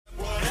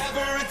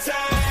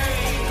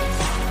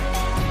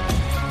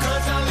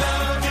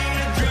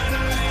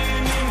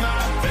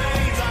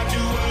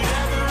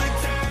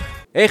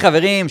היי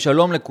חברים,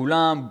 שלום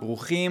לכולם,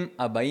 ברוכים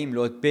הבאים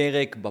לעוד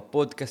פרק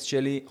בפודקאסט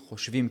שלי,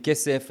 חושבים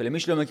כסף. למי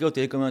שלא מכיר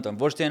אותי, קוראים לי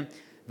וולשטיין,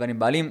 ואני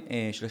בעלים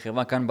של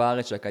חברה כאן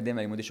בארץ, של האקדמיה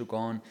ללימודי שוק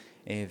ההון,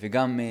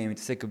 וגם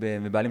מתעסק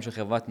בבעלים של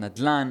חברת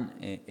נדלן,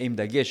 עם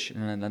דגש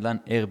לנדלן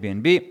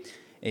Airbnb.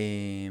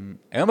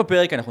 היום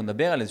בפרק אנחנו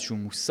נדבר על איזשהו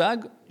מושג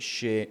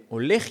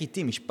שהולך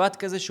איתי, משפט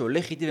כזה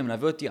שהולך איתי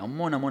ומלווה אותי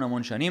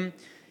המון שנים.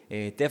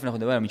 תכף אנחנו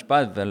נדבר על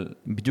המשפט ועל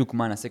בדיוק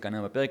מה נעשה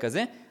כאן בפרק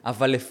הזה,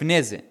 אבל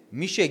לפני זה,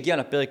 מי שהגיע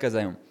לפרק הזה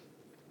היום,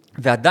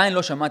 ועדיין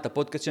לא שמע את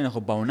הפודקאסט שלנו,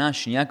 אנחנו בעונה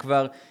השנייה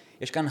כבר,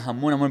 יש כאן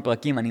המון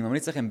פרקים, אני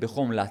ממליץ לכם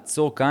בחום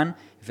לעצור כאן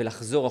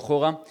ולחזור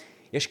אחורה,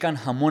 יש כאן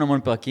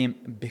המון פרקים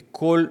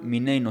בכל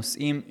מיני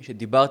נושאים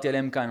שדיברתי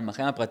עליהם כאן,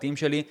 מהחיים הפרטיים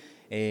שלי,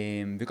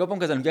 וכל פעם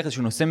כזה אני לוקח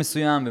איזשהו נושא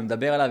מסוים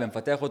ומדבר עליו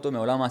ומפתח אותו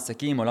מעולם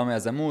העסקים, מעולם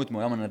היזמות,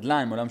 מעולם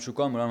הנדל"ן, מעולם שוק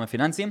ההון, מעולם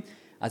הפיננסים,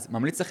 אז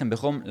ממליץ לכם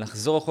בחום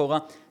לחזור אחורה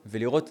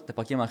ולראות את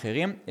הפרקים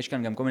האחרים. יש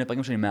כאן גם כל מיני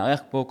פרקים שאני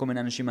מארח פה, כל מיני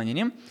אנשים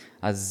מעניינים.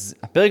 אז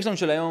הפרק שלנו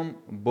של היום,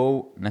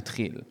 בואו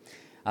נתחיל.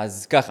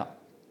 אז ככה,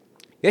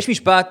 יש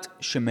משפט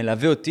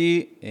שמלווה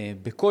אותי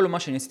בכל מה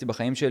שאני עשיתי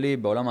בחיים שלי,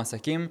 בעולם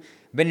העסקים,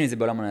 בין אם זה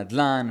בעולם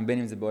הנדל"ן, בין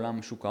אם זה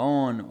בעולם שוק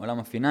ההון, עולם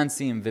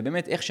הפיננסים,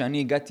 ובאמת איך שאני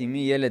הגעתי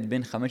מילד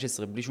בן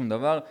 15 בלי שום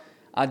דבר,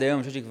 עד היום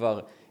אני חושב שכבר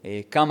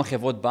כמה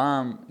חברות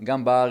בעם,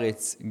 גם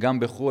בארץ, גם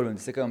בחו"ל, ואני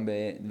מתעסק היום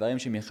בדברים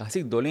שהם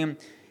יחסית גדולים,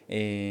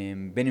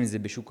 בין אם זה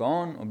בשוק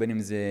ההון, או בין אם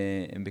זה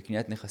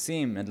בקניית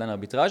נכסים, נדל"ן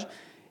ארביטראז'.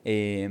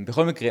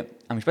 בכל מקרה,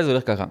 המשפט הזה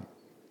הולך ככה.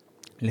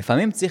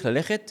 לפעמים צריך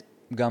ללכת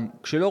גם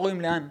כשלא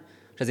רואים לאן.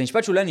 עכשיו, זה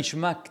משפט שאולי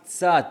נשמע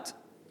קצת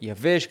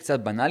יבש, קצת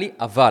בנאלי,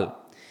 אבל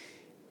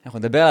אנחנו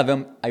נדבר עליו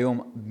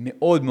היום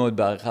מאוד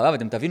בהרחבה,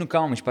 ואתם תבינו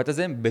כמה המשפט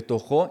הזה,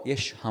 בתוכו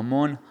יש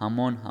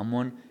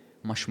המון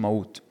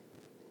משמעות.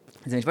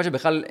 זה משפט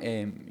שבכלל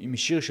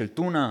משיר של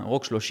טונה,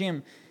 רוק 30,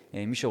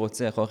 מי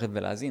שרוצה יכול ללכת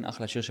ולהזין,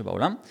 אחלה שיר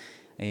שבעולם.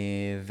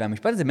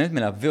 והמשפט הזה באמת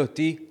מלווה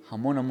אותי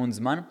המון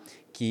זמן,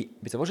 כי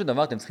בסופו של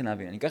דבר אתם צריכים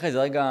להבין. אני אקח את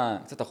זה רגע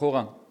קצת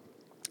אחורה,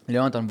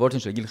 ליונתן וולשטיין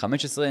של גיל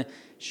 15,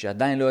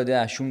 שעדיין לא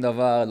יודע שום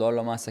דבר, לא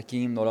עולם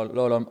העסקים,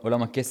 לא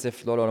עולם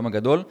הכסף, לא עולם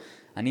הגדול.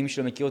 אני, מי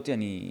שלא מכיר אותי,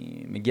 אני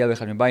מגיע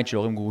בכלל מבית של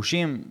הורים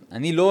גרושים.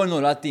 אני לא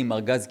נולדתי עם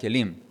ארגז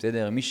כלים,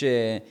 בסדר?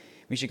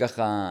 מי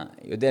שככה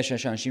יודע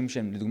שיש אנשים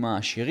שהם לדוגמה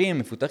עשירים,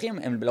 מפותחים,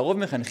 הם לרוב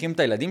מחנכים את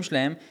הילדים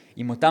שלהם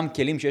עם אותם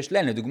כלים שיש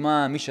להם.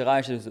 לדוגמה, מי שראה,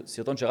 יש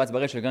סרטון שרץ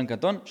ברשת של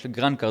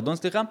גרן קרדון,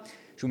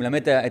 שהוא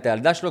מלמד את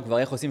הילדה שלו כבר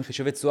איך עושים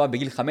חישובי תשואה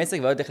בגיל 15,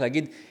 כבר יודעת איך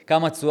להגיד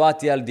כמה תשואה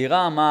תהיה על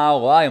דירה, מה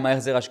ההוראה, מה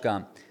החזר השקעה.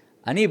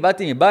 אני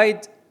באתי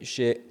מבית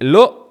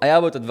שלא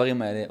היה בו את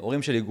הדברים האלה.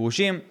 הורים שלי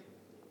גרושים,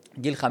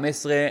 גיל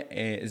 15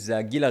 זה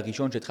הגיל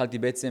הראשון שהתחלתי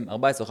בעצם,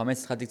 14 או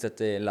 15 התחלתי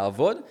קצת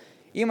לעבוד.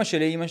 אמא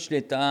שלי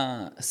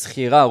הייתה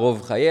שכירה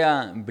רוב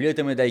חייה, בלי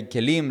יותר מדי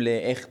כלים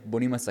לאיך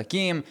בונים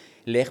עסקים,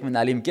 לאיך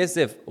מנהלים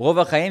כסף. רוב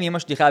החיים אמא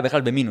שלי חיה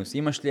בכלל במינוס.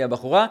 אמא שלי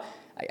הבחורה,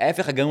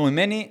 ההפך הגמור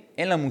ממני,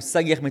 אין לה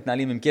מושג איך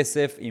מתנהלים עם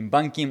כסף, עם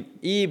בנקים.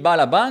 היא באה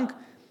לבנק,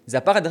 זה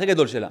הפחד הכי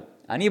גדול שלה.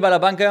 אני בא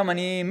לבנק היום,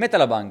 אני מת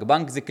על הבנק.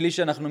 בנק זה כלי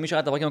שאנחנו, מי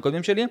שראה את הפרקים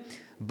הקודמים שלי,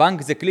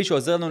 בנק זה כלי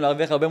שעוזר לנו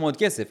להרוויח הרבה מאוד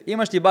כסף.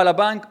 אמא שלי באה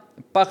לבנק,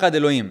 פחד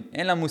אלוהים.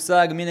 אין לה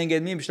מושג מי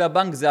נגד מי, בשביל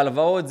הבנק זה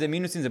הלוואות, זה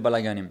מינוסים, זה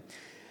בלגנים.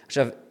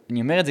 עכשיו,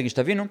 אני אומר את זה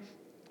כשתבינו,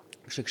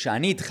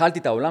 שכשאני התחלתי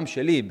את העולם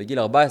שלי בגיל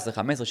 14,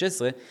 15,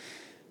 16,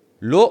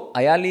 לא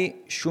היה לי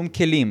שום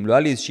כלים, לא היה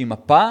לי איזושהי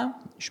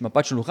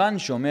מפת שולחן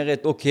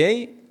שאומרת,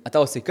 אוקיי, אתה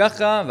עושה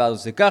ככה, ואז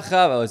עושה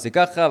ככה, ואז עושה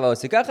ככה, ואז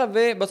עושה ככה,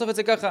 ובסוף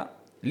יצא ככה.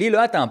 לי לא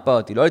הייתה מפה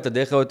אותי, לא הייתה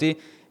דרך אותי,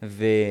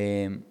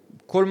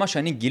 וכל מה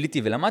שאני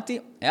גיליתי ולמדתי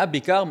היה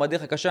בעיקר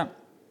בדרך הקשה.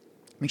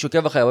 מי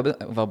שעוקב אחרי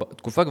כבר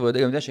תקופה כבר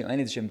יודע שאין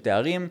לי איזה שהם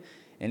תארים,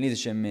 אין לי איזה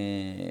שהם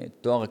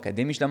תואר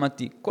אקדמי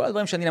שלמדתי. כל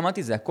הדברים שאני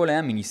למדתי זה הכל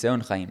היה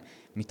מניסיון חיים.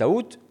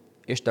 מטעות,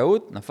 יש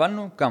טעות,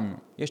 נפלנו, קמנו.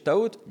 יש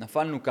טעות,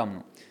 נפלנו, קמנו.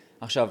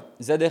 עכשיו,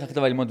 זה הדרך הכי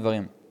טובה ללמוד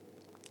דברים.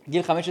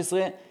 גיל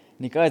 15,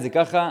 נקרא את זה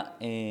ככה,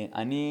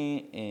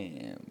 אני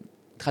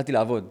התחלתי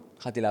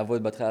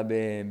לעבוד בהתחלה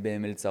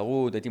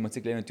במלצרות, הייתי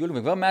מוציא כלים לטיול,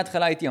 וכבר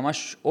מההתחלה הייתי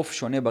ממש אוף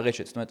שונה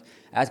ברשת. זאת אומרת,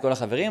 היה את כל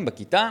החברים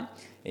בכיתה,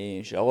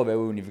 שהרוב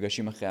היו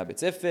נפגשים אחרי הבית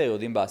ספר,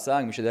 יורדים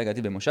בהסעה, מי שיודע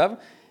הגעתי במושב,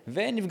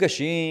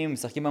 ונפגשים,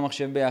 משחקים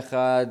במחשב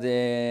ביחד,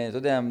 אתה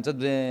יודע, מצד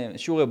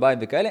שיעורי בית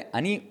וכאלה.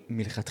 אני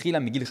מלכתחילה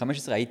מגיל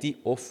 15 הייתי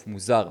אוף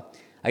מוזר.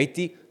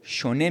 הייתי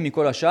שונה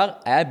מכל השאר,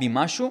 היה בי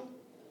משהו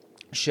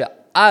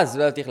שאז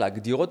לא ידעתי איך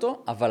להגדיר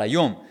אותו, אבל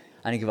היום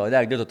אני כבר יודע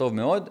להגדיר אותו טוב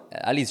מאוד.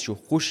 היה לי איזשהו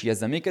חוש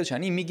יזמי כזה,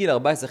 שאני מגיל 14-15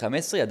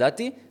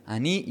 ידעתי,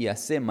 אני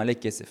אעשה מלא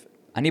כסף.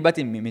 אני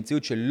באתי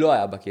ממציאות שלא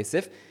היה בה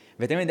כסף,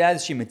 ותמיד היה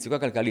איזושהי מצוקה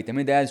כלכלית,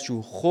 תמיד היה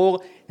איזשהו חור,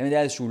 תמיד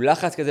היה איזשהו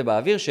לחץ כזה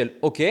באוויר של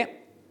אוקיי,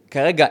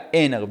 כרגע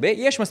אין הרבה,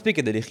 יש מספיק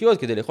כדי לחיות,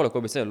 כדי לאכול,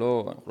 הכל בסדר,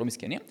 אנחנו לא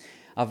מסכנים,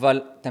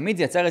 אבל תמיד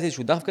זה יצר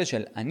איזשהו דחף כזה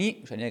של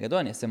כשאני אהיה גדול,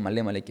 אני אעשה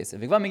מלא כסף.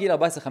 וכבר מגיל 14-15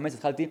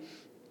 התחלתי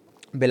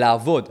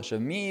בלעבוד. עכשיו,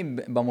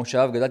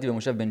 במושב, גדלתי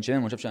במושב בן שמן,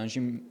 מושב של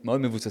אנשים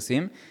מאוד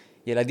מבוססים,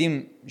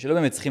 ילדים שלא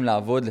באמת צריכים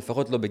לעבוד,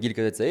 לפחות לא בגיל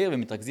כזה צעיר,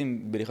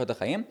 ומתרכזים בלחיות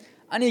החיים.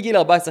 אני גיל 14-15,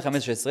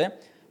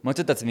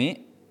 מוצא את עצמי,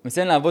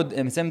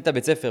 מסיים את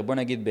הבית ספר, בוא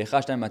נגיד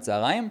ב-1-2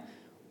 מהצהריים,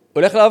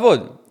 הולך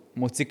לעבוד.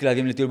 מוציא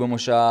כלבים לטיול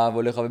במושב,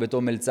 הולך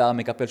בתור מלצר,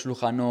 מקפל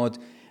שולחנות,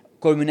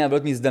 כל מיני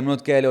עבודות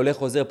מזדמנות כאלה, הולך,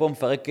 חוזר פה,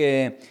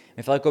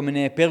 מפרק כל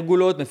מיני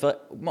פרגולות,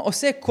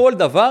 עושה כל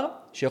דבר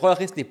שיכול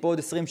להכניס לי פה עוד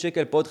 20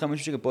 שקל, פה עוד 50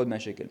 שקל, פה עוד 100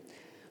 שקל.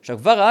 עכשיו,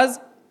 כבר אז,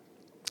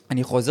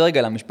 אני חוזר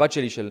רגע למשפט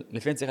שלי של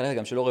לפעמים צריך ללכת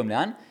גם שלא רואים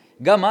לאן,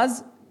 גם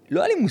אז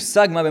לא היה לי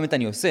מושג מה באמת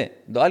אני עושה.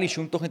 לא היה לי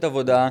שום תוכנית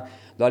עבודה,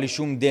 לא היה לי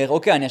שום דרך,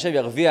 אוקיי, אני עכשיו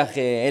ארוויח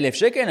 1,000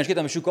 שקל, נשקיע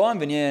אותם בשוק ההון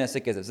ונעשה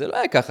כסף. זה לא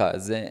היה ככה,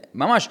 זה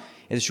ממש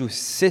איזשהו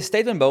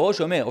סטייטמנט בראש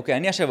שאומר, אוקיי,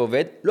 אני עכשיו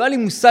עובד, לא היה לי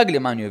מושג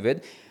למה אני עובד,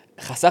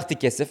 חסכתי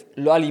כסף,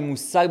 לא היה לי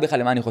מושג בכלל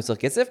למה אני חוסר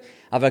כסף,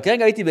 אבל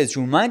כרגע הייתי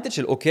באיזשהו מיינדסט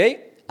של אוקיי,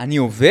 אני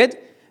עובד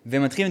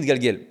ומתחיל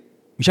להתגלגל.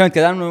 משם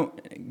התקדמנו,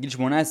 גיל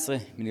 18,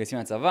 מתגייסים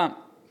לצבא,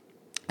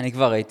 אני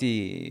כבר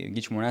הייתי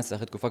גיל 18,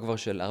 אחרי תקופה כבר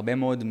של הרבה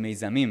מאוד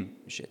מיזמים,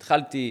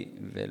 שהתחלתי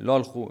ולא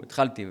הלכו,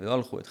 התחלתי ולא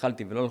הלכו,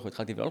 התחלתי ולא הלכו,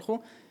 התחלתי ולא הלכו,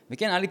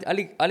 וכן,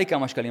 היה לי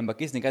כמה שקלים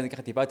בכיס, נקרא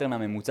ככה טיפה יותר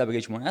מהממוצע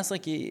בגיל 18,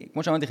 כי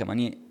כמו שאמרתי לכם,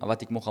 אני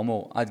עבדתי כמו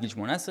חמור עד גיל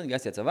 18,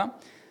 התגייסתי לצבא.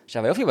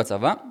 עכשיו, היופי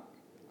בצבא,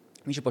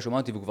 מי שפה שומע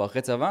אותי והוא כבר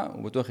אחרי צבא,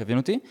 הוא בטוח הבין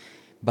אותי,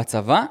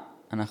 בצבא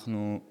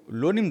אנחנו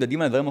לא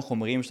נמדדים על הדברים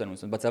החומריים שלנו,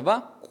 זאת אומרת, בצבא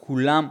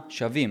כולם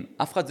שווים,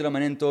 אף אחד זה לא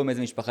מעניין טוב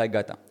מאיזה משפחה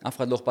הגעת, אף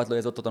אחד לא אכפת לו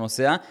איזה אוטו אתה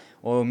נוסע,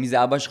 או מי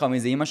זה אבא שלך, או מי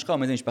זה אמא שלך, או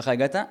מאיזה משפחה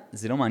הגעת,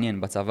 זה לא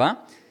מעניין, בצבא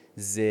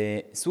זה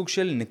סוג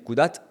של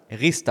נקודת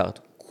ריסטארט,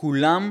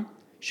 כולם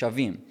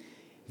שווים,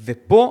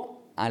 ופה,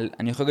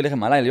 אני יכול להגיד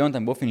לכם עליי,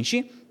 ליונתן באופן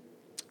אישי,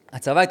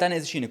 הצבא הייתה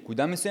איזושהי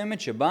נקודה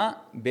מסוימת שבה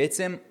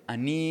בעצם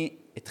אני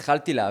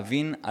התחלתי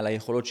להבין על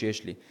היכולות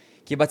שיש לי.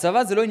 כי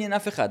בצבא זה לא עניין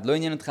אף אחד, לא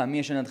עניין אותך מי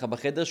ישן אותך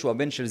בחדר שהוא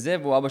הבן של זה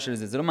והוא אבא של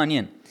זה, זה לא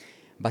מעניין.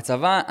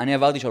 בצבא אני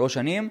עברתי 3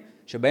 שנים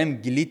שבהם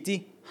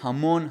גיליתי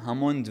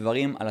המון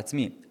דברים על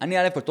עצמי. אני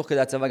תוך כדי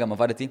הצבא גם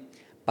עבדתי,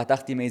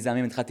 פתחתי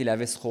מיזמים, התחלתי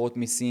להביא סחורות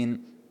מסין,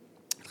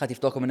 התחלתי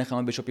לפתוח כל מיני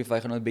חנות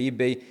בשופיפיי, חנות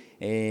באיביי,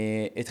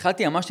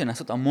 התחלתי ממש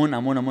לנסות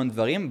המון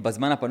דברים,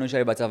 בזמן הפנוי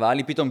שלי בצבא, היה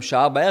לי פתאום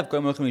שעה בערב, כל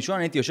יום הולכים לישון,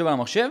 אני הייתי יושב על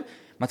המחשב,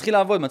 מתחיל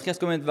לעבוד, מתחיל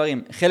לעשות כל מיני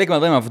דברים. חלק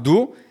מהדברים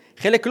עבדו,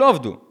 חלק לא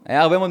עבדו.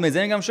 היה הרבה מאוד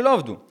מיזמים גם שלא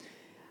עבדו.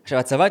 עכשיו,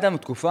 הצבא הייתה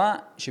תקופה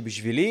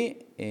שבשבילי,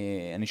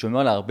 אני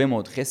שומר לה הרבה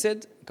מאוד חסד,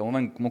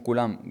 כמובן, כמו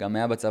כולם, גם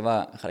היה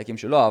בצבא חלקים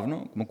שלא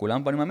אהבנו, כמו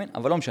כולם, אני מאמין,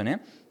 אבל לא משנה.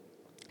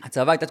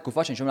 הצבא הייתה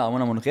תקופה שאני שומר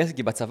לה המון חסד,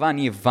 כי בצבא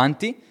אני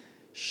הבנתי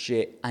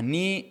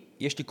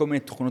יש לי כל מיני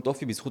תכונות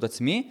אופי בזכות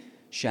עצמי,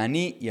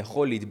 שאני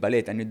יכול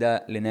להתבלט, אני יודע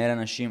לנהל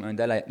אנשים, אני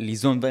יודע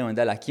ליזום דברים, אני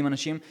יודע להקים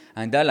אנשים,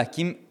 אני יודע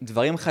להקים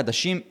דברים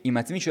חדשים עם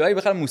עצמי, שלא היה לי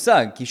בכלל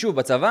מושג, כי שוב,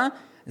 בצבא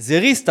זה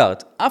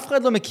ריסטארט, אף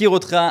אחד לא מכיר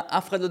אותך,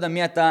 אף אחד לא יודע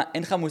מי אתה,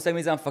 אין לך מושג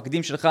מי זה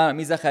המפקדים שלך,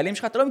 מי זה החיילים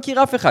שלך, אתה לא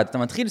מכיר אף אחד, אתה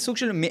מתחיל סוג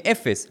של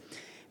מאפס,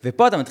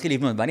 ופה אתה מתחיל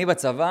לבנות, ואני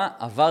בצבא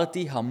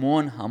עברתי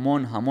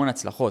המון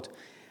הצלחות,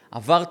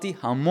 עברתי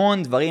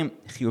המון דברים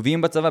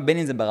חיוביים בצבא, בין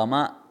אם זה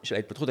ברמה של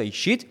ההתפתחות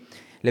האישית,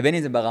 לבין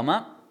אם זה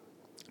ברמה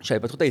של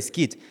ההתפתחות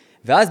העסקית.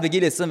 ואז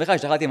בגיל 21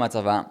 השתחררתי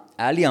מהצבא,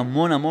 היה לי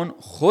המון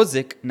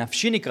חוזק,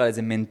 נפשי נקרא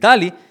לזה,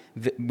 מנטלי,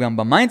 וגם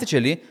במיינדסט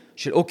שלי,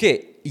 של אוקיי,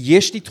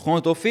 יש לי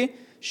תכונות אופי,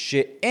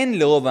 שאין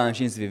לרוב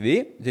האנשים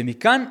סביבי,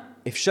 ומכאן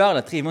אפשר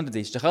להתחיל לבנות את זה.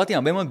 השתחררתי עם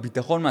הרבה מאוד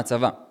ביטחון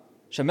מהצבא.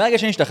 עכשיו, מהרגע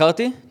שאני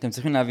השתחררתי, אתם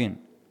צריכים להבין,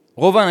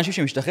 רוב האנשים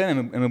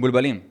שמשתחררים הם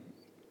מבולבלים.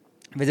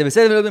 וזה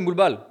בסדר ולא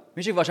מבולבל.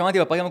 מי שכבר שמעתי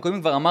בפרקים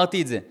הקודמים, כבר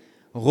אמרתי את זה.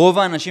 רוב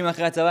האנשים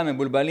אחרי הצבא הם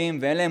מבולבלים,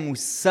 ואין להם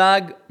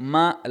מושג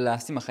מה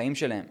לעשות עם החיים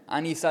שלהם.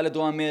 אני אסע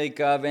לדרום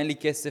אמריקה, ואין לי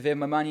כסף,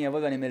 ומה אני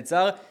אעבוד ואני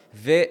מלצר,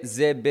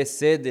 וזה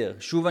בסדר.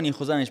 שוב אני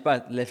חוזר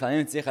למשפט,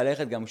 לפעמים צריך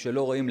ללכת גם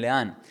כשלא רואים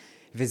לאן.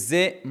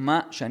 וזה מה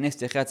שאני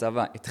עשיתי אחרי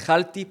הצבא.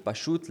 התחלתי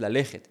פשוט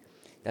ללכת.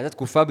 זו הייתה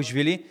תקופה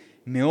בשבילי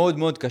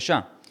מאוד קשה,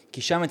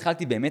 כי שם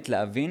התחלתי באמת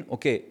להבין,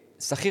 אוקיי,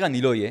 שכיר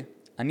אני לא אהיה,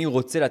 אני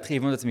רוצה להתחיל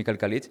לבנות את עצמי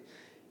כלכלית,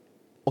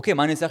 אוקיי,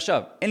 מה אני עושה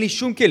עכשיו? אין לי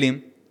שום כלים,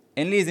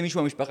 אין לי איזה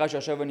מישהו במשפחה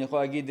שעכשיו אני יכול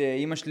להגיד,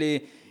 אמא שלי,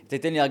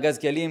 תתן לי ארגז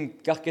כלים,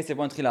 קח כסף,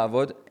 בוא נתחיל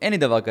לעבוד, אין לי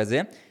דבר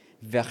כזה,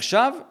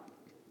 ועכשיו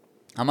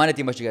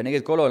עמדתי בשגרה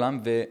נגד כל העולם,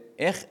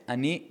 ואיך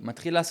אני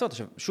מתחיל לעשות?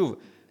 עכשיו, שוב,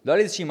 לא היה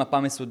לי איזושהי מפה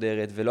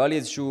מסודרת, ולא היה לי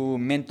איזשהו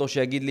מנטור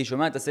שיגיד לי,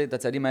 שומע, תעשה את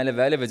הצעדים האלה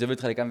והאלה, וזה עובד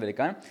לך לכאן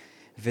ולכאן,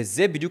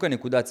 וזה בדיוק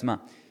הנקודה עצמה,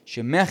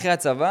 שמאחרי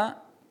הצבא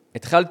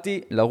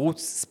התחלתי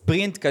לרוץ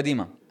ספרינט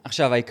קדימה.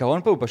 עכשיו,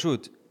 העיקרון פה הוא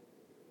פשוט,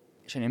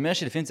 שאני אומר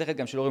שלפעמים צריך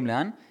גם שלא רואים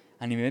לאן,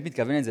 אני באמת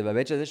מתכוון את זה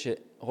בהיבט של זה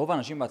שרוב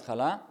האנשים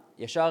בהתחלה,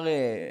 ישר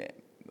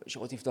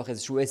שרוצים לפתוח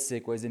איזשהו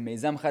עסק או איזה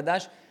מיזם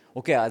חדש,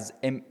 אוקיי, אז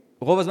הם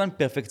רוב הזמן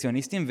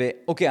פרפקציוניסטים,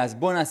 ואוקיי, אז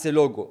בוא נעשה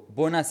לוגו,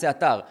 בוא נעשה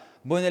אתר,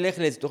 בוא נלך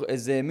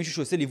לאיזה מישהו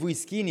שעושה ליווי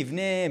עסקי,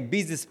 נבנה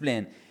ביזנס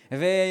פלן,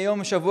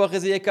 ויום שבוע אחרי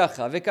זה יהיה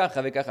ככה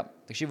וככה וככה.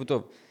 תקשיבו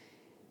טוב,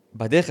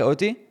 בדרך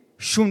אותי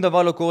שום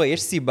דבר לא קורה,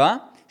 יש סיבה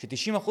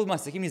ש90%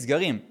 מהעסקים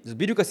נסגרים, זאת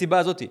בדיוק הסיבה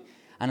הזאת.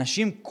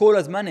 אנשים כל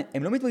הזמן,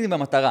 הם לא מתמקדים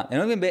במטרה, הם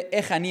לא מתמקדים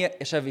באיך אני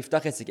עכשיו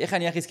אפתח עסק, איך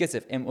אני אכניס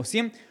כסף, הם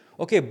עושים,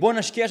 אוקיי, בוא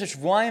נשקיע עכשיו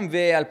שבועיים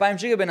ו2,000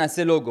 שקל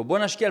ונעשה לוגו, בוא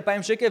נשקיע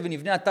 2,000 שקל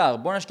ונבנה אתר,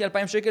 בוא נשקיע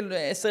 2,000 שקל,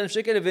 10,000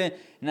 שקל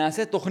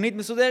ונעשה תוכנית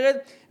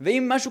מסודרת,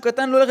 ואם משהו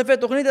קטן לא הולך לפי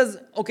התוכנית, אז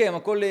אוקיי,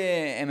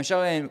 הם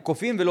ישר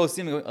קופים ולא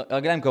עושים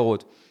רגליים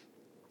קרות.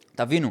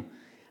 תבינו,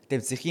 אתם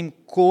צריכים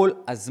כל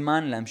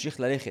הזמן להמשיך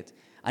ללכת.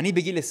 אני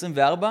בגיל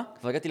 24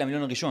 כבר הגעתי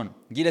למיליון הראשון.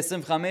 גיל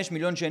 25,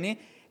 מיליון שני,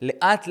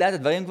 לאט לאט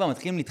הדברים כבר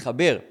מתחילים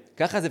להתחבר.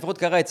 ככה זה לפחות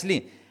קרה אצלי.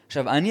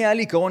 עכשיו, היה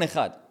לי עיקרון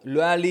אחד.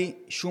 לא היה לי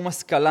שום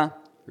השכלה,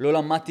 לא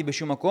למדתי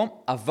בשום מקום,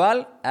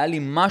 אבל היה לי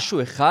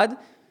משהו אחד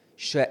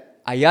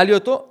שהיה לי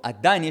אותו,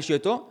 עדיין יש לי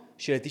אותו,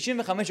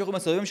 של-95%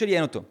 מהסובבים שלי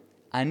אין אותו.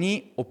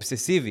 אני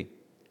אובססיבי.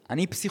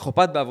 אני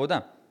פסיכופת בעבודה.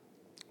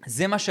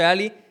 זה מה שהיה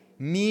לי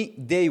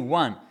מ-day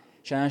one.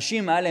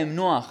 שאנשים היה להם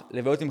נוח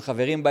לבלות עם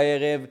חברים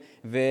בערב,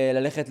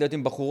 וללכת להיות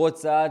עם בחורות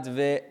צד,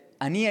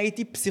 ואני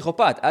הייתי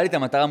פסיכופת. היה לי את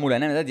המטרה מול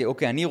העיניים, ידעתי,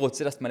 אוקיי, אני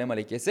רוצה לעשות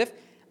מלא כסף,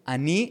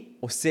 אני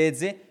עושה את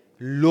זה,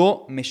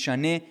 לא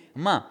משנה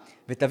מה.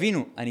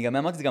 ותבינו, אני גם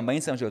אמרתי את זה גם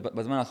באינסטגרם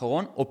בזמן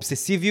האחרון,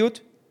 אובססיביות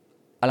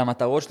על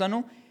המטרות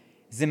שלנו,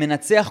 זה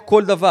מנצח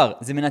כל דבר.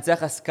 זה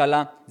מנצח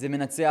השכלה, זה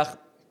מנצח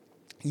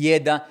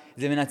ידע,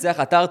 זה מנצח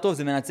אתר טוב,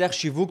 זה מנצח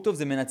שיווק טוב,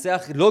 זה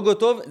מנצח לוגו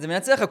טוב, זה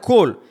מנצח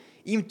הכל.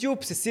 אם תהיו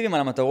אובססיביים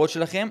על המטרות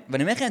שלכם,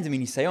 ואני אומר לכם את זה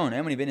מניסיון,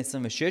 היום אני בן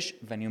 26,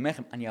 ואני אומר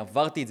לכם, אני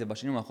עברתי את זה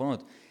בשנים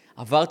האחרונות,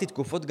 עברתי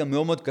תקופות גם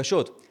מאוד מאוד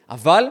קשות,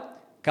 אבל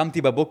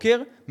קמתי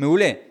בבוקר,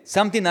 מעולה,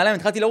 שמתי נעליים,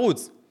 התחלתי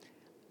לרוץ,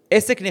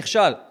 עסק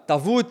נכשל,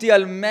 תבעו אותי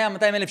על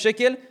 100-200 אלף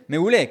שקל,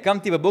 מעולה,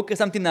 קמתי בבוקר,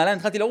 שמתי נעליים,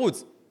 התחלתי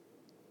לרוץ,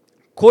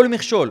 כל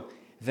מכשול,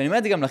 ואני אומר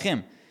את זה גם לכם,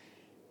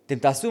 אתם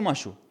תעשו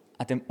משהו,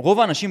 רוב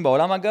האנשים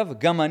בעולם אגב,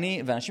 גם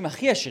אני, והאנשים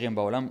הכי עשירים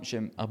בעולם,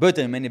 שהם הרבה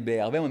יותר ממני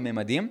בהרבה מאוד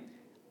ממדים,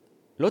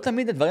 לא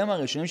תמיד הדברים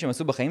הראשונים שהם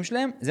עשו בחיים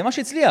שלהם, זה מה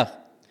שהצליח.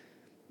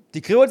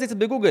 תקראו על זה קצת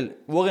בגוגל.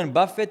 וורן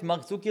באפט,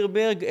 מרק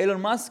צוקרברג,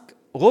 אילון מאסק,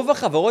 רוב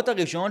החברות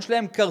הראשונות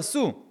שלהם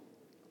קרסו.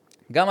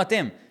 גם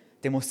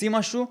אתם עושים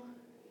משהו,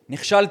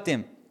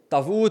 נכשלתם,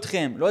 תבעו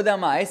אתכם, לא יודע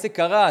מה, העסק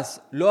קרס,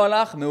 לא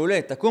הלך, מעולה.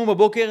 תקומו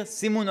בבוקר,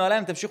 שימו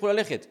נעליים, תמשיכו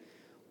ללכת.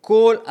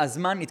 כל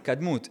הזמן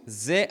התקדמות,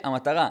 זה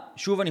המטרה.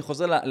 שוב אני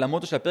חוזר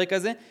למוטו של הפרק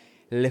הזה,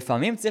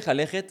 לפעמים צריך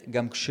ללכת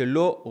גם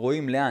כשלא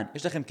רואים לאן.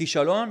 יש לכם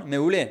כישלון,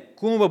 מעולה.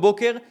 קומו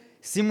בבוקר,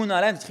 שימו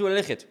נעליים, תתחילו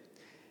ללכת.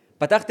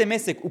 פתחתם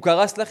עסק, הוא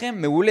קרס לכם,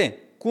 מעולה.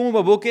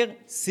 קומו בבוקר,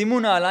 שימו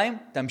נעליים,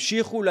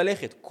 תמשיכו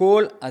ללכת.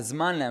 כל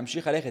הזמן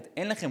להמשיך ללכת.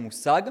 אין לכם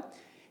מושג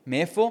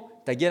מאיפה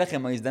תגיע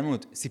לכם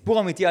ההזדמנות. סיפור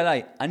אמיתי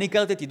עליי. אני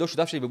הכרתי את עידו,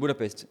 שותף שלי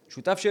בבודפסט.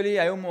 שותף שלי,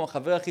 היום הוא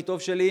החבר הכי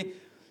טוב שלי.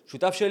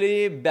 שותף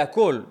שלי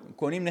בהכל.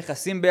 קונים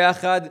נכסים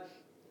ביחד,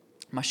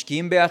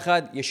 משקיעים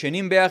ביחד,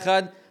 ישנים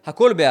ביחד,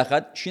 הכל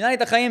ביחד. שינה לי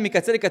את החיים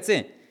מקצה לקצה.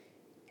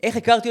 איך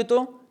הכרתי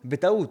אותו?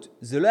 בטעות.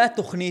 זה לא היה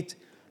תוכנית.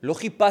 לא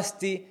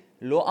חיפשתי,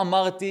 לא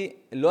אמרתי,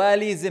 לא היה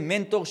לי איזה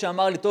מנטור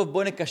שאמר לי, טוב,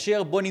 בוא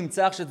נקשר, בוא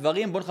נמצא עכשיו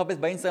דברים, בוא נחפש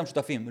באינסטגרם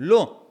שותפים.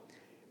 לא.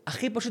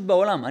 הכי פשוט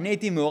בעולם. אני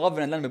הייתי מעורב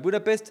ונדלן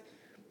בבודפסט,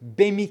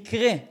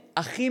 במקרה,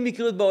 הכי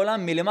מקריות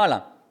בעולם מלמעלה.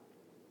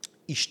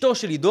 אשתו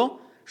של עידו,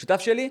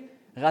 שותף שלי,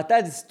 ראתה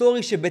את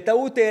סטורי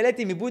שבטעות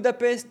העליתי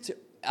מבודפסט,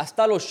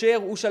 עשתה לו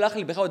share, הוא שלח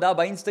לי בכלל הודעה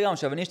באינסטגרם,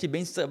 עכשיו אני יש לי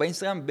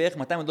באינסטגרם בערך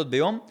 200 הודעות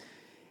ביום,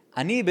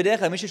 אני בדרך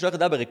כלל מי ששולח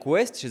הודעה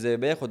בריקווסט, שזה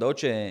בערך הודעות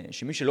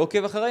שמי שלא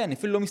עוקב אחריי, אני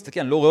אפילו לא מסתכל,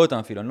 אני לא רואה אותם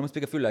אפילו, אני לא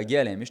מספיק אפילו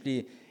להגיע אליהם, יש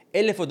לי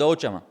 1000 הודעות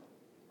שם.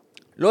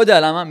 לא יודע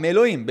למה,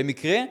 מאלוהים,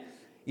 במקרה,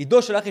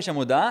 עידו שלח לי שם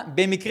הודעה,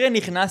 במקרה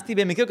נכנסתי,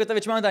 במקרה הוא כתב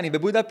את שמה, אני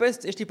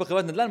בבודפסט, יש לי פה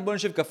חברת נדל"ן, בוא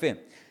נשב קפה.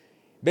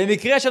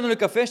 במקרה ישבנו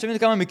לקפה, שתבינו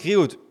כמה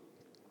מקריות,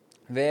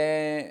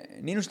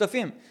 ונהיינו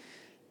שותפים.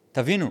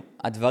 תבינו,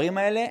 הדברים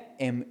האלה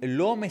הם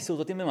לא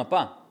מסורטטים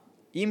במפה.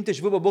 אם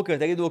תשבו בבוקר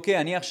ותגידו,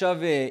 אוקיי, אני עכשיו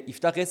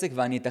אפתח עסק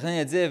ואני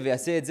אתכנן את זה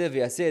ויעשה את זה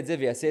ויעשה את זה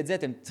ויעשה את זה,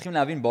 אתם צריכים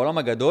להבין, בעולם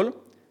הגדול,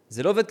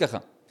 זה לא עובד ככה.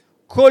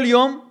 כל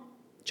יום,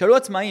 תשאלו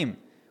עצמאים,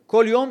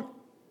 כל יום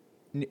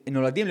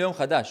נולדים ליום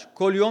חדש,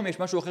 כל יום יש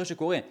משהו אחר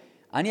שקורה.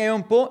 אני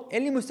היום פה,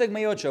 אין לי מושג מה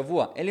יהיה עוד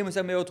שבוע, אין לי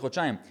מושג מה יהיה עוד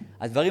חודשיים.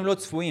 הדברים לא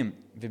צפויים,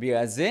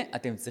 ובגלל זה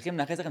אתם צריכים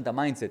להכניס לכם את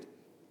המיינדסט.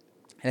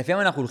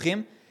 לפעמים אנחנו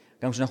הולכים,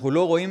 גם כשאנחנו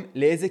לא רואים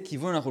לאיזה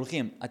כיוון אנחנו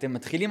הולכים. אתם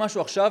מתחילים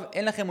משהו עכשיו,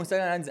 אין לכם מושג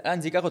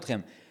לאן זה ייקח אתכם.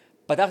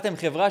 פתחתם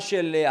חברה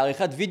של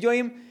עריכת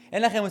וידאוים,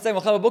 אין לכם מושג,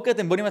 מחר בבוקר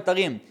אתם בונים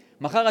אתרים.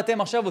 מחר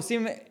אתם עכשיו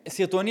עושים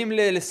סרטונים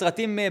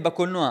לסרטים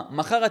בקולנוע.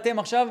 מחר אתם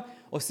עכשיו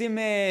עושים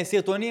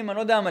סרטונים, אני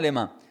לא יודע מה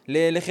למה,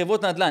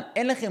 לחברות נדל"ן.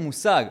 אין לכם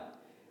מושג.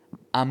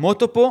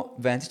 המוטו פה,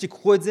 ואני רוצה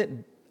שתיקחו את זה,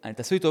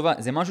 תעשו לי טובה,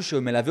 זה משהו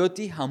שמלווה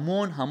אותי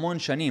המון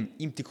שנים.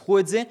 אם תיקחו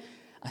את זה,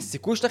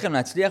 הסיכוי שלכם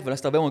להצליח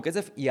ולעשות הרבה מאוד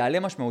כסף יעלה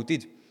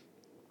משמעותית.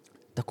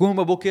 תקומו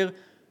בבוקר,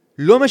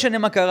 לא משנה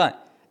מה קרה,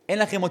 אין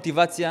לכם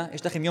מוטיבציה,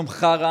 יש לכם יום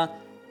חרה,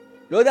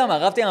 לא יודע מה,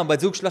 רבתם עם הבת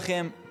זוג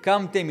שלכם,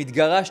 קמתם,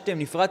 התגרשתם,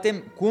 נפרדתם,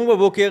 קומו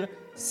בבוקר,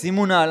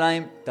 שימו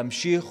נעליים,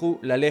 תמשיכו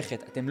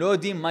ללכת. אתם לא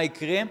יודעים מה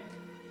יקרה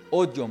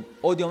עוד יום,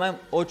 עוד יומיים,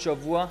 עוד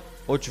שבוע,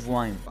 עוד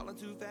שבועיים.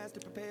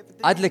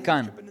 עד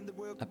לכאן,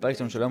 הפרק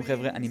שלנו של היום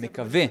חבר'ה, אני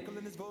מקווה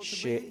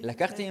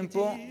שלקחתם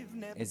פה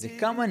איזה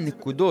כמה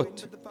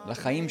נקודות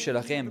לחיים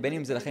שלכם, בין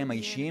אם זה לחיים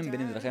האישיים,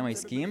 בין אם זה לחיים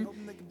העסקיים,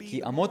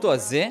 כי המוטו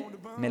הזה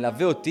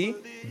מלווה אותי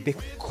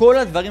בכל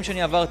הדברים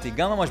שאני עברתי,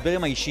 גם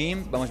במשברים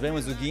האישיים, במשברים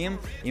הזוגיים,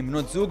 עם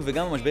בנות זוג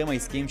וגם במשברים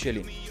העסקיים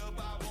שלי.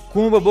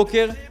 קומו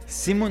בבוקר,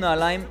 שימו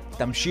נעליים,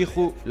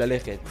 תמשיכו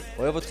ללכת.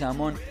 אוהב אתכם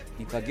המון,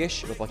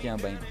 נתרגש בפרקים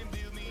הבאים.